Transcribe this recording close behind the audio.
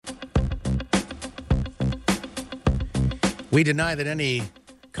We deny that any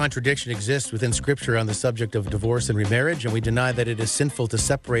contradiction exists within Scripture on the subject of divorce and remarriage, and we deny that it is sinful to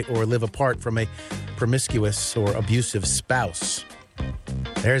separate or live apart from a promiscuous or abusive spouse.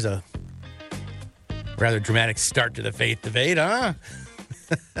 There's a rather dramatic start to the faith debate, huh?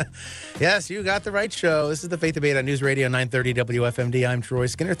 Yes, you got the right show. This is the Faith Debate on News Radio 930 WFMD. I'm Troy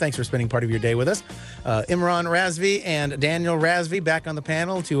Skinner. Thanks for spending part of your day with us. Imran Razvi and Daniel Razvi back on the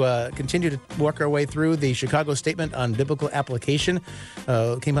panel to continue to work our way through the Chicago Statement on Biblical Application.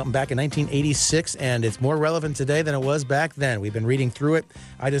 Came out back in 1986, and it's more relevant today than it was back then. We've been reading through it.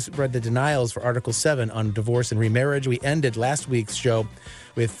 I just read the denials for Article 7 on divorce and remarriage. We ended last week's show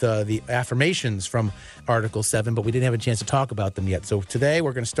with the affirmations from Article 7, but we didn't have a chance to talk about them yet. So today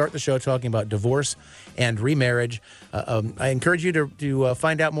we're going to start the show talking about divorce and remarriage. I encourage you to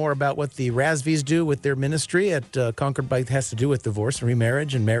find out more about what the Razvis do with their ministry at Concord by, has to do with divorce and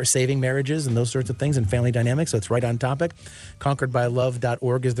remarriage and saving marriages and those sorts of things and family dynamics. So it's right on topic.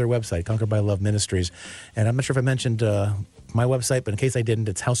 ConcordByLove.org is their website, Concord by Love Ministries. And I'm not sure if I mentioned my website, but in case I didn't,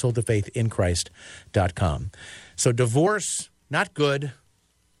 it's householdoffaithinchrist.com. So divorce, not good.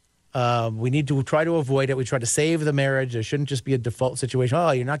 We need to try to avoid it. We try to save the marriage. There shouldn't just be a default situation.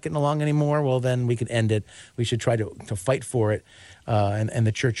 Oh, you're not getting along anymore? Well, then we can end it. We should try to fight for it, and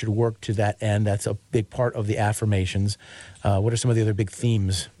the church should work to that end. That's a big part of the affirmations. What are some of the other big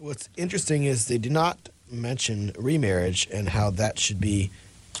themes? What's interesting is they do not mention remarriage and how that should be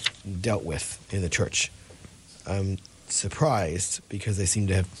dealt with in the church. I'm surprised because they seem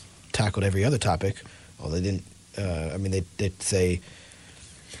to have tackled every other topic. Well, they didn't. They'd say...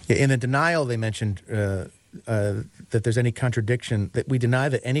 In the denial, they mentioned that there's any contradiction, that we deny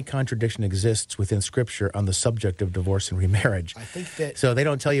that any contradiction exists within Scripture on the subject of divorce and remarriage. I think that... So they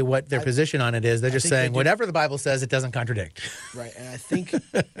don't tell you what their position on it is. They're just saying whatever the Bible says, it doesn't contradict. Right, and I think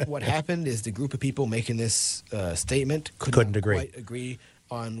what happened is the group of people making this statement couldn't quite agree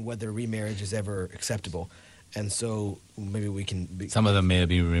on whether remarriage is ever acceptable. And so maybe we can... Some of them may have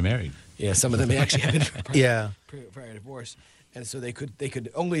been remarried. Yeah, some of them may actually have been prior to divorce. And so they could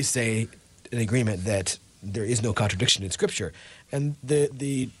only say an agreement that there is no contradiction in Scripture. And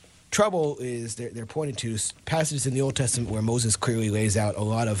the trouble is they're pointing to passages in the Old Testament where Moses clearly lays out a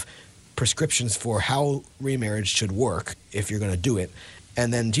lot of prescriptions for how remarriage should work if you're going to do it.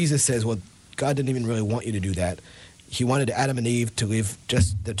 And then Jesus says, well, God didn't even really want you to do that. He wanted Adam and Eve to live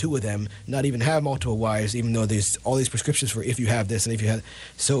just the two of them, not even have multiple wives, even though there's all these prescriptions for if you have this and if you have...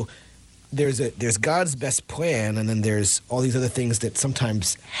 So there's God's best plan, and then there's all these other things that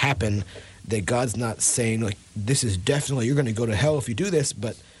sometimes happen that God's not saying, like, this is definitely, you're going to go to hell if you do this,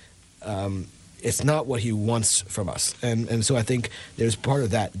 but it's not what he wants from us. And so I think there's part of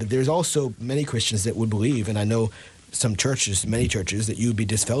that. But there's also many Christians that would believe, and I know some churches, many churches, that you would be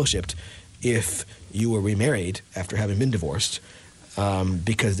disfellowshipped if you were remarried after having been divorced,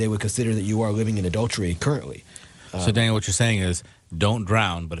 because they would consider that you are living in adultery currently. So, Daniel, what you're saying is, don't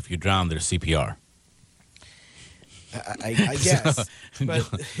drown, but if you drown, there's CPR. I guess,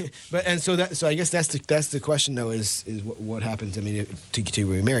 so I guess that's the question though is what happens? I mean, to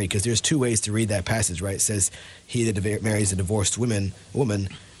remarry, because there's two ways to read that passage, right? It says he that marries a divorced woman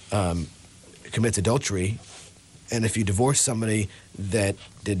commits adultery, and if you divorce somebody that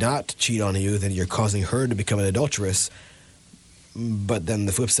did not cheat on you, then you're causing her to become an adulteress. But then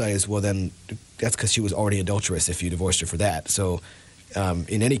the flip side is, well, then that's because she was already adulterous if you divorced her for that. So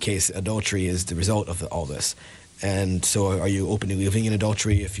in any case, adultery is the result of all this. And so are you openly living in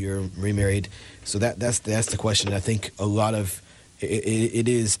adultery if you're remarried? So that's the question. I think a lot of it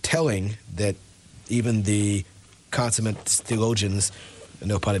is telling that even the consummate theologians,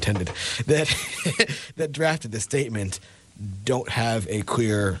 no pun intended, that drafted the statement don't have a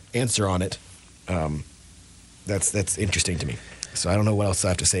clear answer on it. That's interesting to me. So I don't know what else I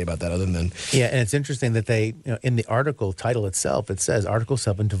have to say about that other than... Yeah, and it's interesting that they, in the article title itself, it says Article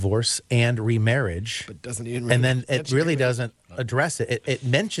 7, Divorce and Remarriage. But doesn't even really... And then it really doesn't address it. It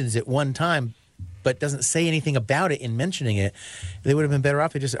mentions it one time, but doesn't say anything about it in mentioning it. They would have been better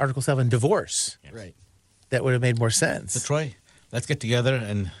off if just Article 7, Divorce. Yes. Right. That would have made more sense. So, Troy, let's get together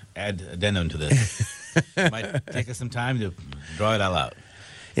and add addendum to this. It might take us some time to draw it all out.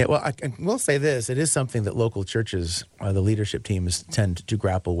 Yeah, well, I will say this. It is something that local churches, the leadership teams tend to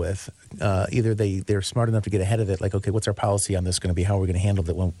grapple with. Either they're smart enough to get ahead of it, like, okay, what's our policy on this going to be? How are we going to handle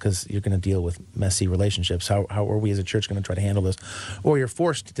it? Well, because you're going to deal with messy relationships. How are we as a church going to try to handle this? Or you're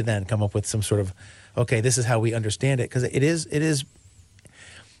forced to then come up with some sort of, okay, this is how we understand it. Because it is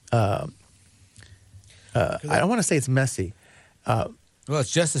I don't want to say it's messy. Well,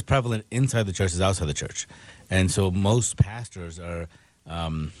 it's just as prevalent inside the church as outside the church. And so most pastors are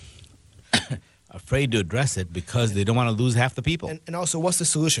afraid to address it because they don't want to lose half the people. And also, what's the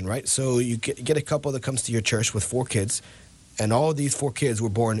solution, right? So you get a couple that comes to your church with 4 kids, and all of these 4 kids were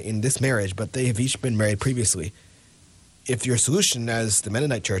born in this marriage, but they have each been married previously. If your solution, as the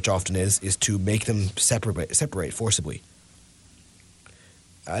Mennonite church often is to make them separate forcibly,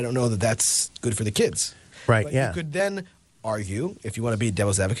 I don't know that that's good for the kids. Right, But yeah. you could then argue, if you want to be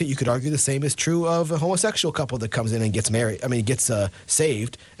devil's advocate, you could argue the same is true of a homosexual couple that comes in and gets gets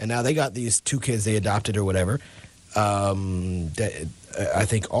saved, and now they got these 2 kids they adopted or whatever. I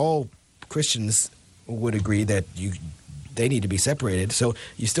think all Christians would agree that they need to be separated. So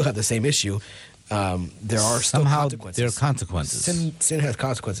you still have the same issue. There are still Somehow consequences. there are consequences. Sin has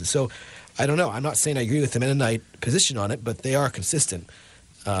consequences. So I don't know. I'm not saying I agree with the Mennonite position on it, but they are consistent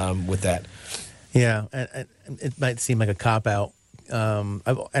with that. Yeah, and it might seem like a cop-out.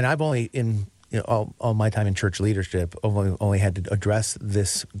 I've only, in all my time in church leadership, only had to address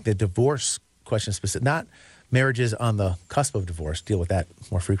the divorce question specific, not marriages on the cusp of divorce, deal with that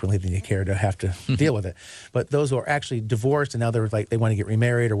more frequently than you care to have to deal with it. But those who are actually divorced and now they're like, they want to get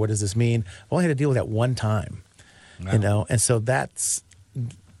remarried, or what does this mean? I've only had to deal with that one time, Wow. And so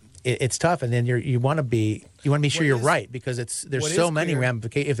it's tough. And then you want to be sure you're right, because there's so many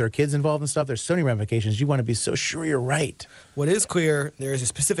ramifications. If there are kids involved and stuff, there's so many ramifications. You want to be so sure you're right. What is clear, there is a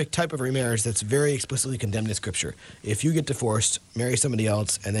specific type of remarriage that's very explicitly condemned in Scripture. If you get divorced, marry somebody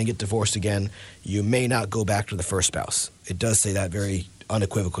else, and then get divorced again, you may not go back to the first spouse. It does say that very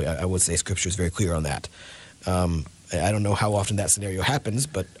unequivocally. I would say Scripture is very clear on that. I don't know how often that scenario happens,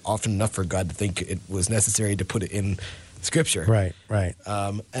 but often enough for God to think it was necessary to put it in Scripture. Right.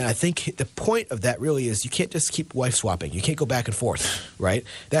 And I think the point of that really is you can't just keep wife swapping. You can't go back and forth, right?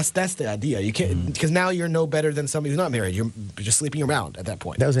 That's the idea. You can't, because now you're no better than somebody who's not married. You're just sleeping around at that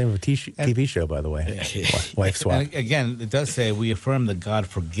point. That was the name of a TV show, by the way. Wife swap. And again, it does say we affirm that God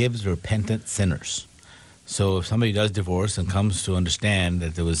forgives repentant sinners. So if somebody does divorce and comes to understand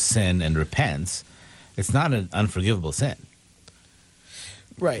that there was sin and repents, it's not an unforgivable sin.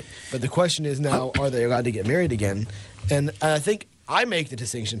 Right. But the question is now, are they allowed to get married again? And I think I make the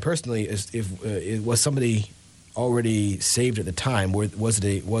distinction personally as if it was somebody already saved at the time. Was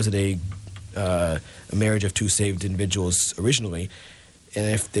it a marriage of 2 saved individuals originally? And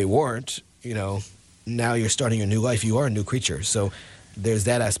if they weren't, now you're starting a new life. You are a new creature. So there's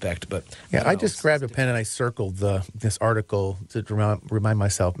that aspect. But yeah, I just grabbed a pen and I circled this article to remind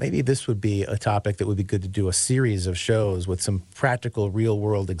myself maybe this would be a topic that would be good to do a series of shows with some practical,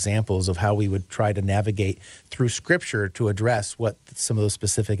 real-world examples of how we would try to navigate through Scripture to address what some of those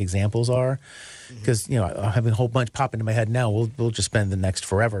specific examples are. Because I have a whole bunch pop into my head now. We'll just spend the next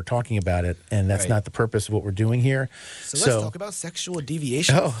forever talking about it, and that's not the purpose of what we're doing here. So let's talk about sexual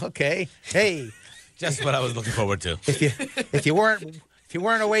deviation. Oh, okay. Hey. Just what I was looking forward to. If you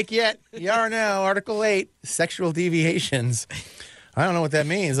weren't awake yet, you are now. Article 8, sexual deviations. I don't know what that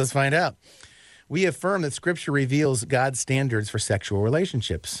means. Let's find out. We affirm that Scripture reveals God's standards for sexual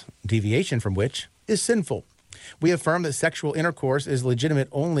relationships, deviation from which is sinful. We affirm that sexual intercourse is legitimate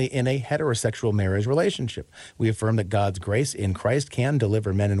only in a heterosexual marriage relationship. We affirm that God's grace in Christ can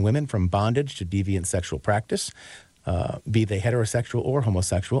deliver men and women from bondage to deviant sexual practice, be they heterosexual or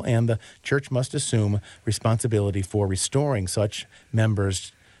homosexual, and the church must assume responsibility for restoring such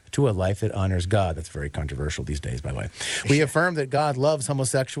members to a life that honors God. That's very controversial these days, by the way. We affirm that God loves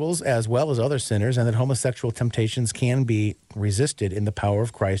homosexuals as well as other sinners, and that homosexual temptations can be resisted in the power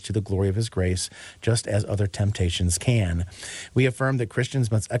of Christ to the glory of his grace, just as other temptations can. We affirm that Christians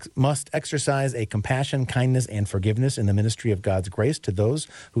must exercise a compassion, kindness, and forgiveness in the ministry of God's grace to those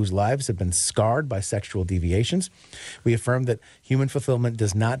whose lives have been scarred by sexual deviations. We affirm that human fulfillment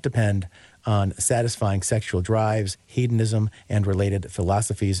does not depend on satisfying sexual drives, hedonism, and related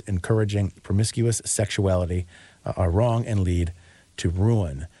philosophies encouraging promiscuous sexuality are wrong and lead to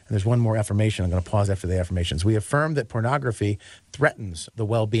ruin. And there's one more affirmation. I'm going to pause after the affirmations. We affirm that pornography threatens the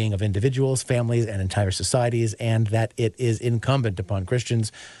well-being of individuals, families, and entire societies, and that it is incumbent upon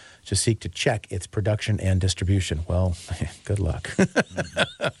Christians to seek to check its production and distribution. Well, good luck.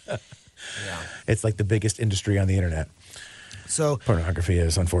 It's like the biggest industry on the internet. So pornography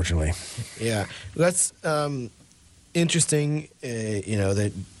is, unfortunately. Yeah, that's interesting.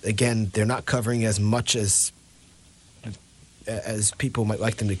 That again, they're not covering as much as people might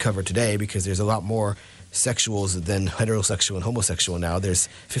like them to cover today, because there's a lot more sexuals than heterosexual and homosexual now. There's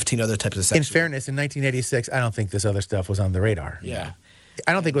 15 other types of sexual. In fairness, in 1986, I don't think this other stuff was on the radar. Yeah,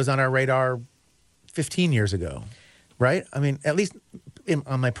 I don't think it was on our radar 15 years ago, right? I mean, at least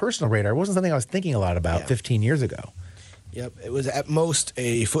on my personal radar, it wasn't something I was thinking a lot about 15 years ago. Yep, it was at most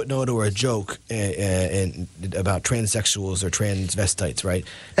a footnote or a joke about transsexuals or transvestites, right?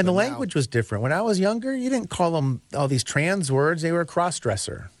 And the language was different. When I was younger, you didn't call them all these trans words. They were a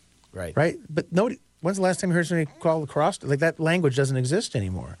cross-dresser. Right. Right? But nobody... When's the last time you heard somebody call a cross? Like, that language doesn't exist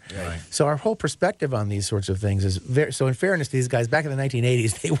anymore. Right. So our whole perspective on these sorts of things is very... So in fairness to these guys, back in the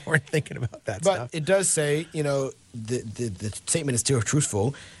 1980s, they weren't thinking about that stuff. But it does say, the statement is still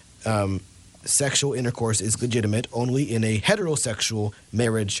truthful. Sexual intercourse is legitimate only in a heterosexual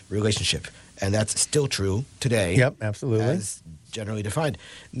marriage relationship. And that's still true today. Yep, absolutely. As generally defined.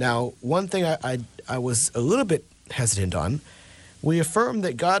 Now, one thing I was a little bit hesitant on, we affirm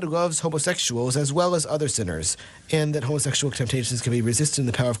that God loves homosexuals as well as other sinners, and that homosexual temptations can be resisted in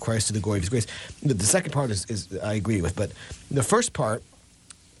the power of Christ to the glory of his grace. The second part is I agree with, but the first part,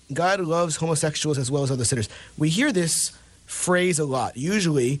 God loves homosexuals as well as other sinners. We hear this phrase a lot.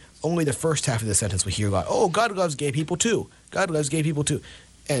 Usually, only the first half of the sentence we hear a lot. Oh, God loves gay people too. God loves gay people too.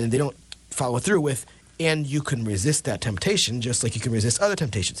 And they don't follow through with, and you can resist that temptation just like you can resist other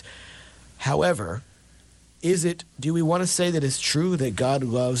temptations. However, do we want to say that it's true that God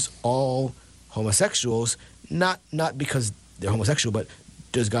loves all homosexuals, not because they're homosexual, but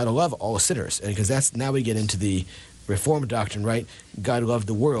does God love all sinners? And because now we get into the Reformed doctrine, right? God loved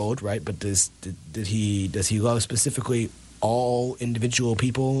the world, right? But does he love specifically all individual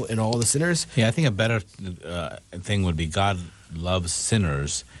people and all the sinners? Yeah, I think a better thing would be God loves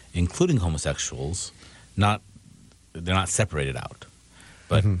sinners, including homosexuals. They're not separated out.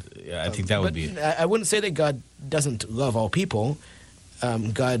 But I think that would be... I wouldn't say that God doesn't love all people.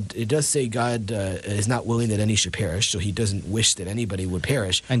 It does say God is not willing that any should perish, so he doesn't wish that anybody would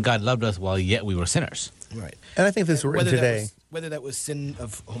perish. And God loved us while yet we were sinners. Right. And I think this we're in today... Whether that was sin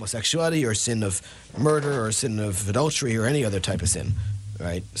of homosexuality or sin of murder or sin of adultery or any other type of sin,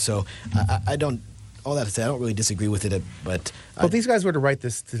 right? So I don't... All that to say, I don't really disagree with it, but... Well, if these guys were to write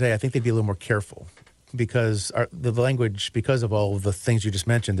this today, I think they'd be a little more careful. Because the language, because of all of the things you just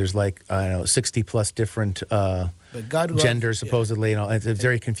mentioned, there's 60 plus different genders supposedly. Yeah. It's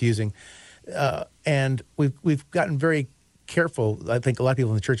very confusing, and we've gotten very careful. I think a lot of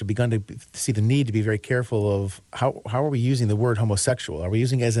people in the church have begun to see the need to be very careful of how are we using the word homosexual? Are we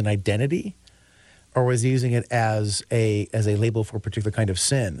using it as an identity, or was he using it as a label for a particular kind of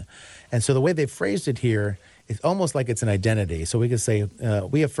sin? And so the way they've phrased it here, it's almost like it's an identity. So we could say,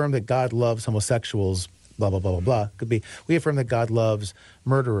 we affirm that God loves homosexuals, blah, blah, blah, blah, blah. Could be, we affirm that God loves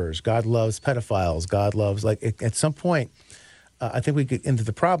murderers, God loves pedophiles, God loves, at some point, I think we get into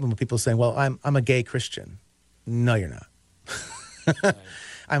the problem of people saying, well, I'm a gay Christian. No, you're not. Right.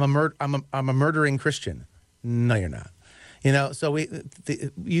 I'm a murdering Christian. No, you're not. So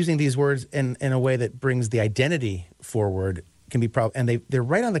using these words in a way that brings the identity forward can be and they're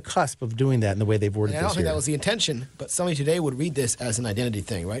right on the cusp of doing that in the way they've worded this. I don't think here. that was the intention, but somebody today would read this as an identity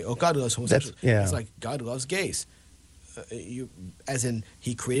thing, right? Oh, God loves homosexuals. Yeah. It's like God loves gays, as in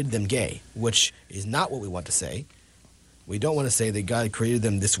He created them gay, which is not what we want to say. We don't want to say that God created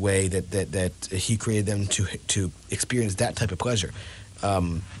them this way, that He created them to experience that type of pleasure.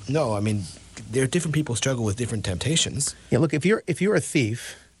 No, I mean, there are different people struggle with different temptations. Yeah, look, if you're a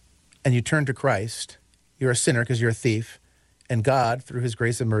thief and you turn to Christ, you're a sinner because you're a thief. And God, through His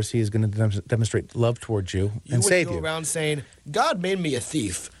grace and mercy, is going to demonstrate love towards you and save you. You wouldn't go around saying, God made me a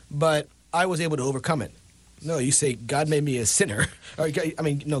thief, but I was able to overcome it. No, you say, God made me a sinner.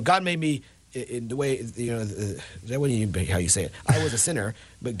 God made me in the way, that wouldn't be how you say it. I was a sinner,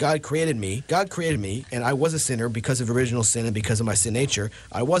 but God created me. God created me, and I was a sinner because of original sin and because of my sin nature.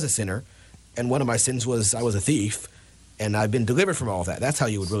 I was a sinner, and one of my sins was I was a thief. And I've been delivered from all of that. That's how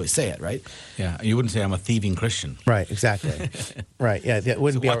you would really say it, right? Yeah, you wouldn't say I'm a thieving Christian. Right, exactly. Right, yeah. That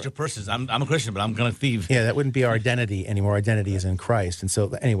wouldn't so watch your purses. I'm a Christian, but I'm going to thieve. Yeah, that wouldn't be our identity anymore. Our identity is in Christ. And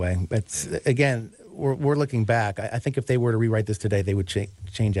so, anyway, again, we're looking back. I think if they were to rewrite this today, they would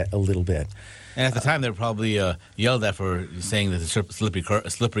change that a little bit. And at the time, they were probably yelled at for saying that it's a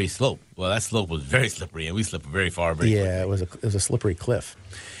slippery slope. Well, that slope was very slippery, and we slipped very far. It was a slippery cliff.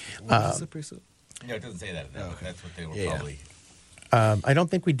 What is slippery slope? No, it doesn't say that. No, okay. That's what they were probably. I don't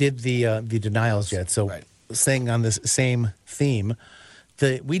think we did the denials yet. So, staying on this same theme,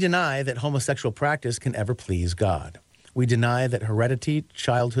 we deny that homosexual practice can ever please God. We deny that heredity,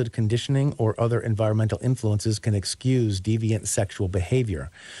 childhood conditioning, or other environmental influences can excuse deviant sexual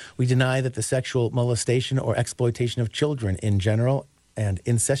behavior. We deny that the sexual molestation or exploitation of children in general and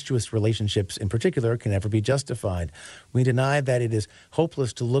incestuous relationships in particular can never be justified. We deny that it is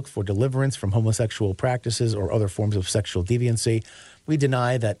hopeless to look for deliverance from homosexual practices or other forms of sexual deviancy. We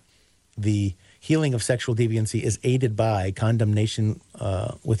deny that the healing of sexual deviancy is aided by condemnation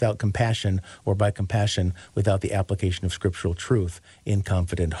without compassion, or by compassion without the application of scriptural truth in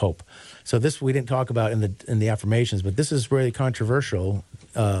confident hope. So this we didn't talk about in the affirmations, but this is really controversial.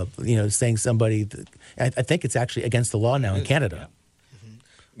 Saying somebody, I think it's actually against the law now in Canada.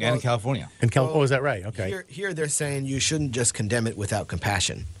 Yeah. And in California. Oh, is that right? Okay. Here they're saying you shouldn't just condemn it without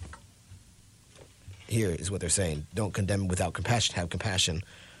compassion. Here is what they're saying. Don't condemn it without compassion. Have compassion.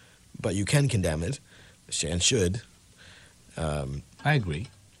 But you can condemn it, and should. I agree.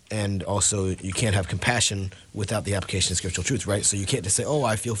 And also, you can't have compassion without the application of scriptural truth, right? So you can't just say, oh,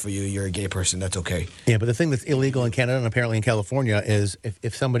 I feel for you, you're a gay person, that's okay. Yeah, but the thing that's illegal in Canada and apparently in California is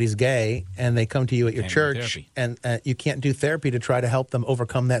if somebody's gay and they come to you at your church, and you can't do therapy to try to help them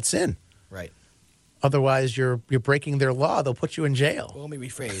overcome that sin. Right. Otherwise, you're breaking their law. They'll put you in jail. Well, let me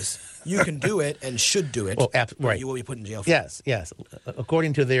rephrase. You can do it and should do it. Well, right. You will be put in jail for it. Yes.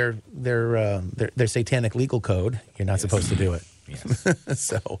 According to their satanic legal code, you're not supposed to do it. Yes.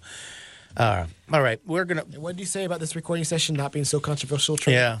 So, all right. We're going to... What did you say about this recording session not being so controversial,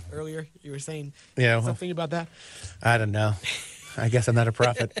 Trey? Yeah. Earlier, you were saying something about that? I don't know. I guess I'm not a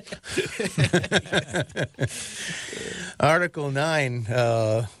prophet. Article 9.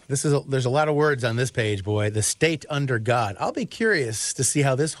 There's a lot of words on this page, boy. The state under God. I'll be curious to see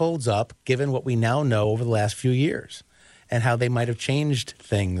how this holds up, given what we now know over the last few years, and how they might have changed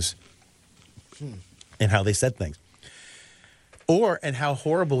things, and how they said things, and how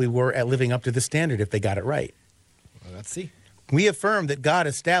horrible we were at living up to the standard if they got it right. Well, let's see. We affirm that God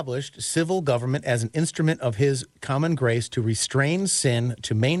established civil government as an instrument of his common grace to restrain sin,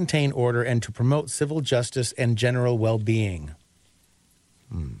 to maintain order, and to promote civil justice and general well-being.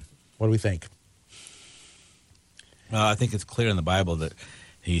 What do we think? I think it's clear in the Bible that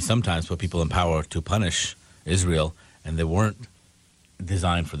he sometimes put people in power to punish Israel, and they weren't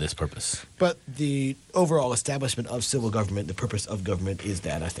designed for this purpose. But the overall establishment of civil government, the purpose of government is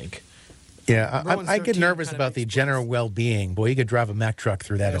that, I think. Yeah, I get nervous about the general well-being. Boy, you could drive a Mack truck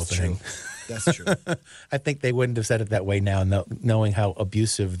through that opening. That's true. I think they wouldn't have said it that way now, knowing how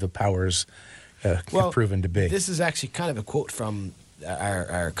abusive the powers have proven to be. This is actually kind of a quote from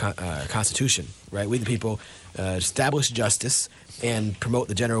our Constitution, right? We the people establish justice and promote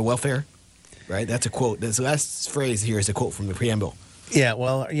the general welfare, right? That's a quote. The last phrase here is a quote from the preamble. Yeah,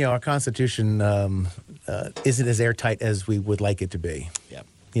 well, our Constitution isn't as airtight as we would like it to be. Yeah.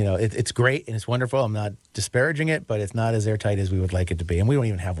 It's great and it's wonderful. I'm not disparaging it, but it's not as airtight as we would like it to be. And we don't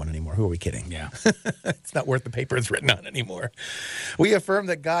even have one anymore. Who are we kidding? Yeah. It's not worth the paper it's written on anymore. We affirm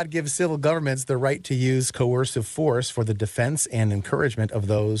that God gives civil governments the right to use coercive force for the defense and encouragement of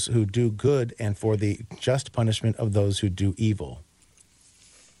those who do good and for the just punishment of those who do evil.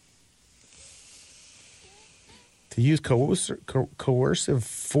 To use coercive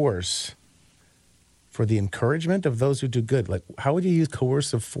force for the encouragement of those who do good. Like, how would you use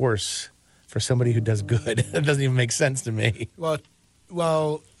coercive force for somebody who does good? That doesn't even make sense to me.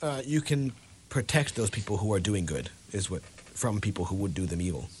 Well, you can protect those people who are doing good from people who would do them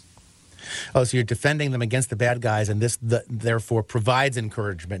evil. Oh, so you're defending them against the bad guys, and this therefore provides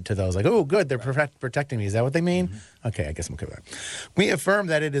encouragement to those. Like, oh, good, they're protecting me. Is that what they mean? Mm-hmm. Okay, I guess I'm okay with that. We affirm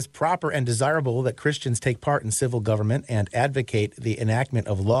that it is proper and desirable that Christians take part in civil government and advocate the enactment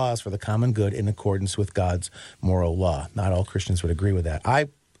of laws for the common good in accordance with God's moral law. Not all Christians would agree with that. I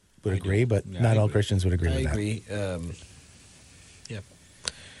would agree, but not all Christians would agree with that. I agree.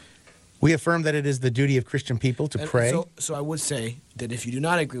 We affirm that it is the duty of Christian people to pray. So I would say that if you do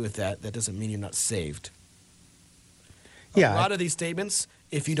not agree with that, that doesn't mean you're not saved. Yeah. A lot of these statements,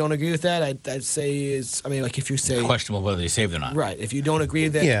 if you don't agree with that, I'd say if you say... questionable whether you're saved or not. Right. If you don't agree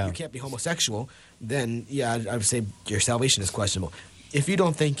that you can't be homosexual, then, I would say your salvation is questionable. If you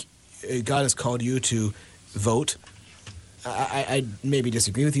don't think God has called you to vote, I maybe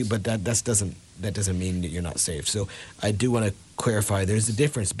disagree with you, but that doesn't mean that you're not saved. So I do want to clarify, there's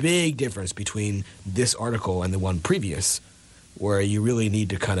a big difference between this article and the one previous, where you really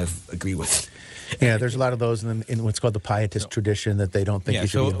need to kind of agree with. Yeah, there's a lot of those in what's called the pietist tradition that they don't think you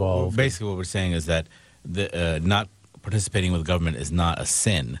should be involved. Basically what we're saying is that not participating with government is not a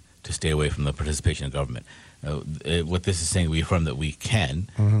sin to stay away from the participation of government. What this is saying, we affirm that we can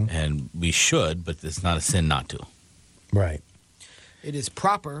and we should, but it's not a sin not to. Right. It is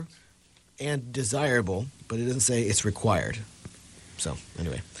proper and desirable, but it doesn't say it's required. So,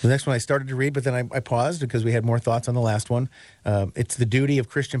 anyway. The next one I started to read, but then I paused because we had more thoughts on the last one. It's the duty of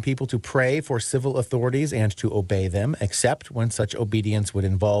Christian people to pray for civil authorities and to obey them, except when such obedience would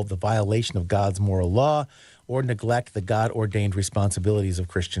involve the violation of God's moral law or neglect the God-ordained responsibilities of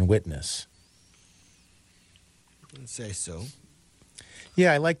Christian witness. I'd say so.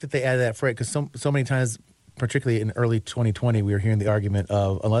 Yeah, I like that they added that phrase because so many times, particularly in early 2020, we were hearing the argument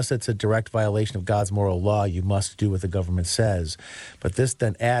of unless it's a direct violation of God's moral law, you must do what the government says. But this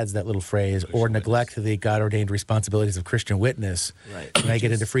then adds that little phrase, or neglect the God-ordained responsibilities of Christian witness. Right. And I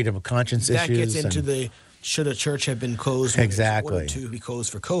get into freedom of conscience that issues. That gets into the should a church have been closed when Exactly. it was ordered to be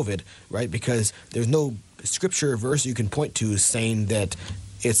closed for COVID, right? Because there's no scripture verse you can point to saying that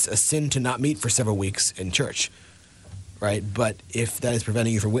it's a sin to not meet for several weeks in church, right? But if that is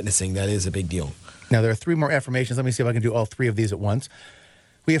preventing you from witnessing, that is a big deal. Now, there are 3 more affirmations. Let me see if I can do all 3 of these at once.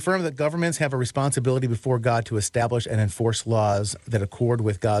 We affirm that governments have a responsibility before God to establish and enforce laws that accord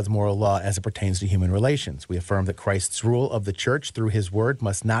with God's moral law as it pertains to human relations. We affirm that Christ's rule of the church through his word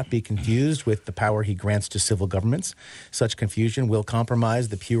must not be confused with the power he grants to civil governments. Such confusion will compromise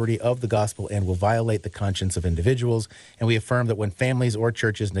the purity of the gospel and will violate the conscience of individuals. And we affirm that when families or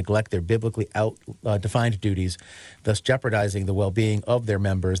churches neglect their biblically defined duties, thus jeopardizing the well-being of their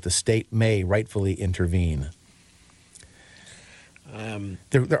members, the state may rightfully intervene.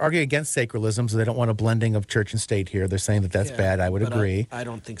 They're arguing against sacralism, so they don't want a blending of church and state here. They're saying that that's bad. I would agree. I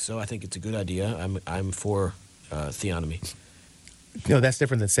don't think so. I think it's a good idea. I'm for theonomy. No, that's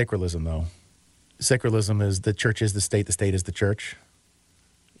different than sacralism, though. Sacralism is the church is the state is the church.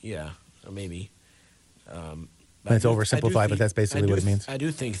 Yeah, or maybe. It's oversimplified, but that's basically what it means. I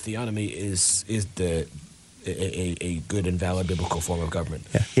do think theonomy is a good and valid biblical form of government.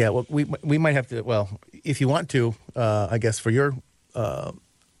 Yeah. Well, we might have to. Well, if you want to, I guess for your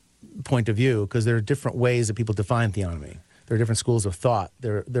point of view, because there are different ways that people define theonomy. There are different schools of thought.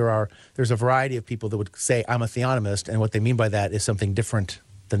 There's a variety of people that would say I'm a theonomist, and what they mean by that is something different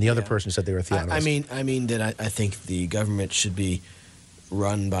than the other person who said they were a theonomist. I mean that I think the government should be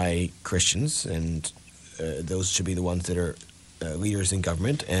run by Christians, and those should be the ones that are leaders in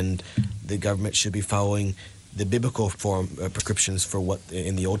government, and the government should be following the biblical form prescriptions for what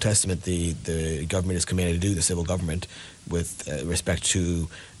in the Old Testament the government is commanded to do, the civil government, with respect to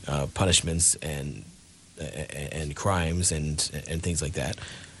punishments and crimes and things like that.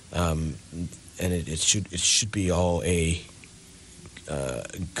 And it should be all a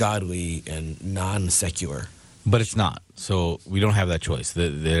godly and non-secular. But it's not. So we don't have that choice.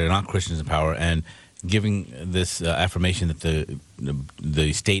 They're not Christians in power, and giving this affirmation that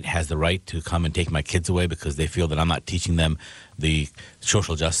the state has the right to come and take my kids away because they feel that I'm not teaching them the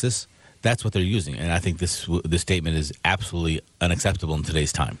social justice, that's what they're using. And I think this statement is absolutely unacceptable in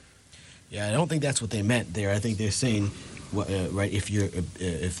today's time. Yeah, I don't think that's what they meant there. I think they're saying, right,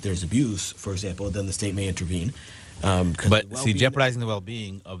 if there's abuse, for example, then the state may intervene. But see, jeopardizing the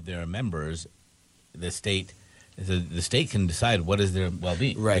well-being of their members, the state can decide what is their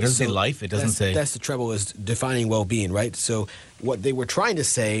well-being. Right. It doesn't say life. It doesn't say. That's the trouble, is defining well-being, right? So what they were trying to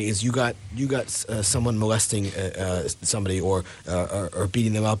say is you got someone molesting somebody or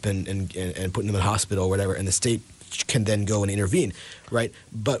beating them up and putting them in a hospital or whatever, and the state can then go and intervene, right?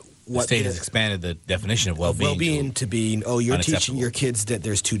 But the state has expanded the definition of well-being to being, you're teaching your kids that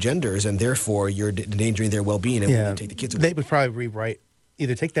there's two genders, and therefore you're endangering their well-being, and we're going to take the kids away. They would probably rewrite.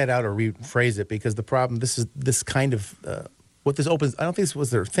 Either take that out or rephrase it, because the problem, this kind of, what this opens, I don't think this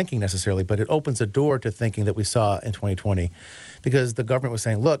was their thinking necessarily, but it opens a door to thinking that we saw in 2020, because the government was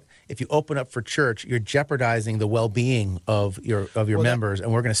saying, look, if you open up for church, you're jeopardizing the well-being of your members,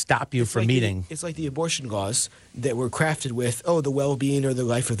 and we're going to stop you from meeting. It's like the abortion laws that were crafted with, the well-being or the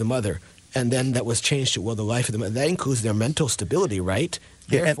life of the mother. And then that was changed to, the life of the mother. That includes their mental stability, right?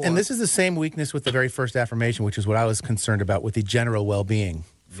 Yeah, and this is the same weakness with the very first affirmation, which is what I was concerned about with the general well-being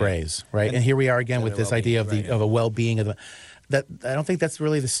phrase, right? And here we are again with this idea of a well-being of that. I don't think that's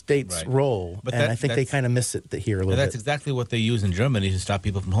really the state's role, but I think they kind of miss it here a little bit. That's exactly what they use in Germany to stop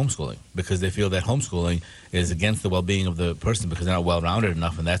people from homeschooling, because they feel that homeschooling is against the well-being of the person because they're not well-rounded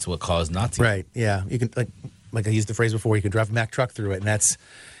enough, and that's what caused Nazism. Right? Yeah, you can like I used the phrase before. You can drive a Mack truck through it,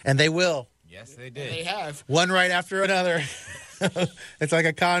 and they will. Yes, they did. They have one right after another. It's like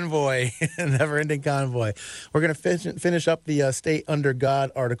a convoy, a never-ending convoy. We're going to finish up the State Under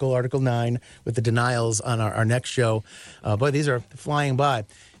God Article 9, with the denials on our next show. Boy, these are flying by.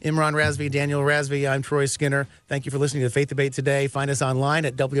 Imran Razvi, Daniel Razvi, I'm Troy Skinner. Thank you for listening to the Faith Debate today. Find us online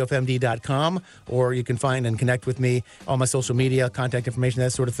at WFMD.com, or you can find and connect with me on my social media, contact information, that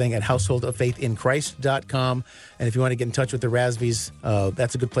sort of thing, at householdoffaithinchrist.com. And if you want to get in touch with the Razvis,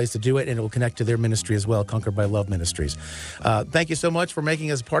 that's a good place to do it, and it will connect to their ministry as well, Conquered by Love Ministries. Thank you so much for making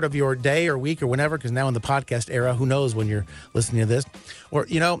us part of your day or week or whenever, because now in the podcast era, who knows when you're listening to this. Or,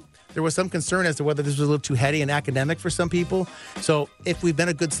 there was some concern as to whether this was a little too heady and academic for some people. So if we've been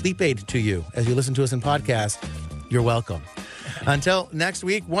a good sleep aid to you as you listen to us in podcast, you're welcome. Until next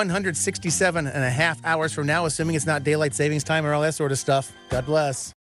week, 167 and a half hours from now, assuming it's not daylight savings time or all that sort of stuff. God bless.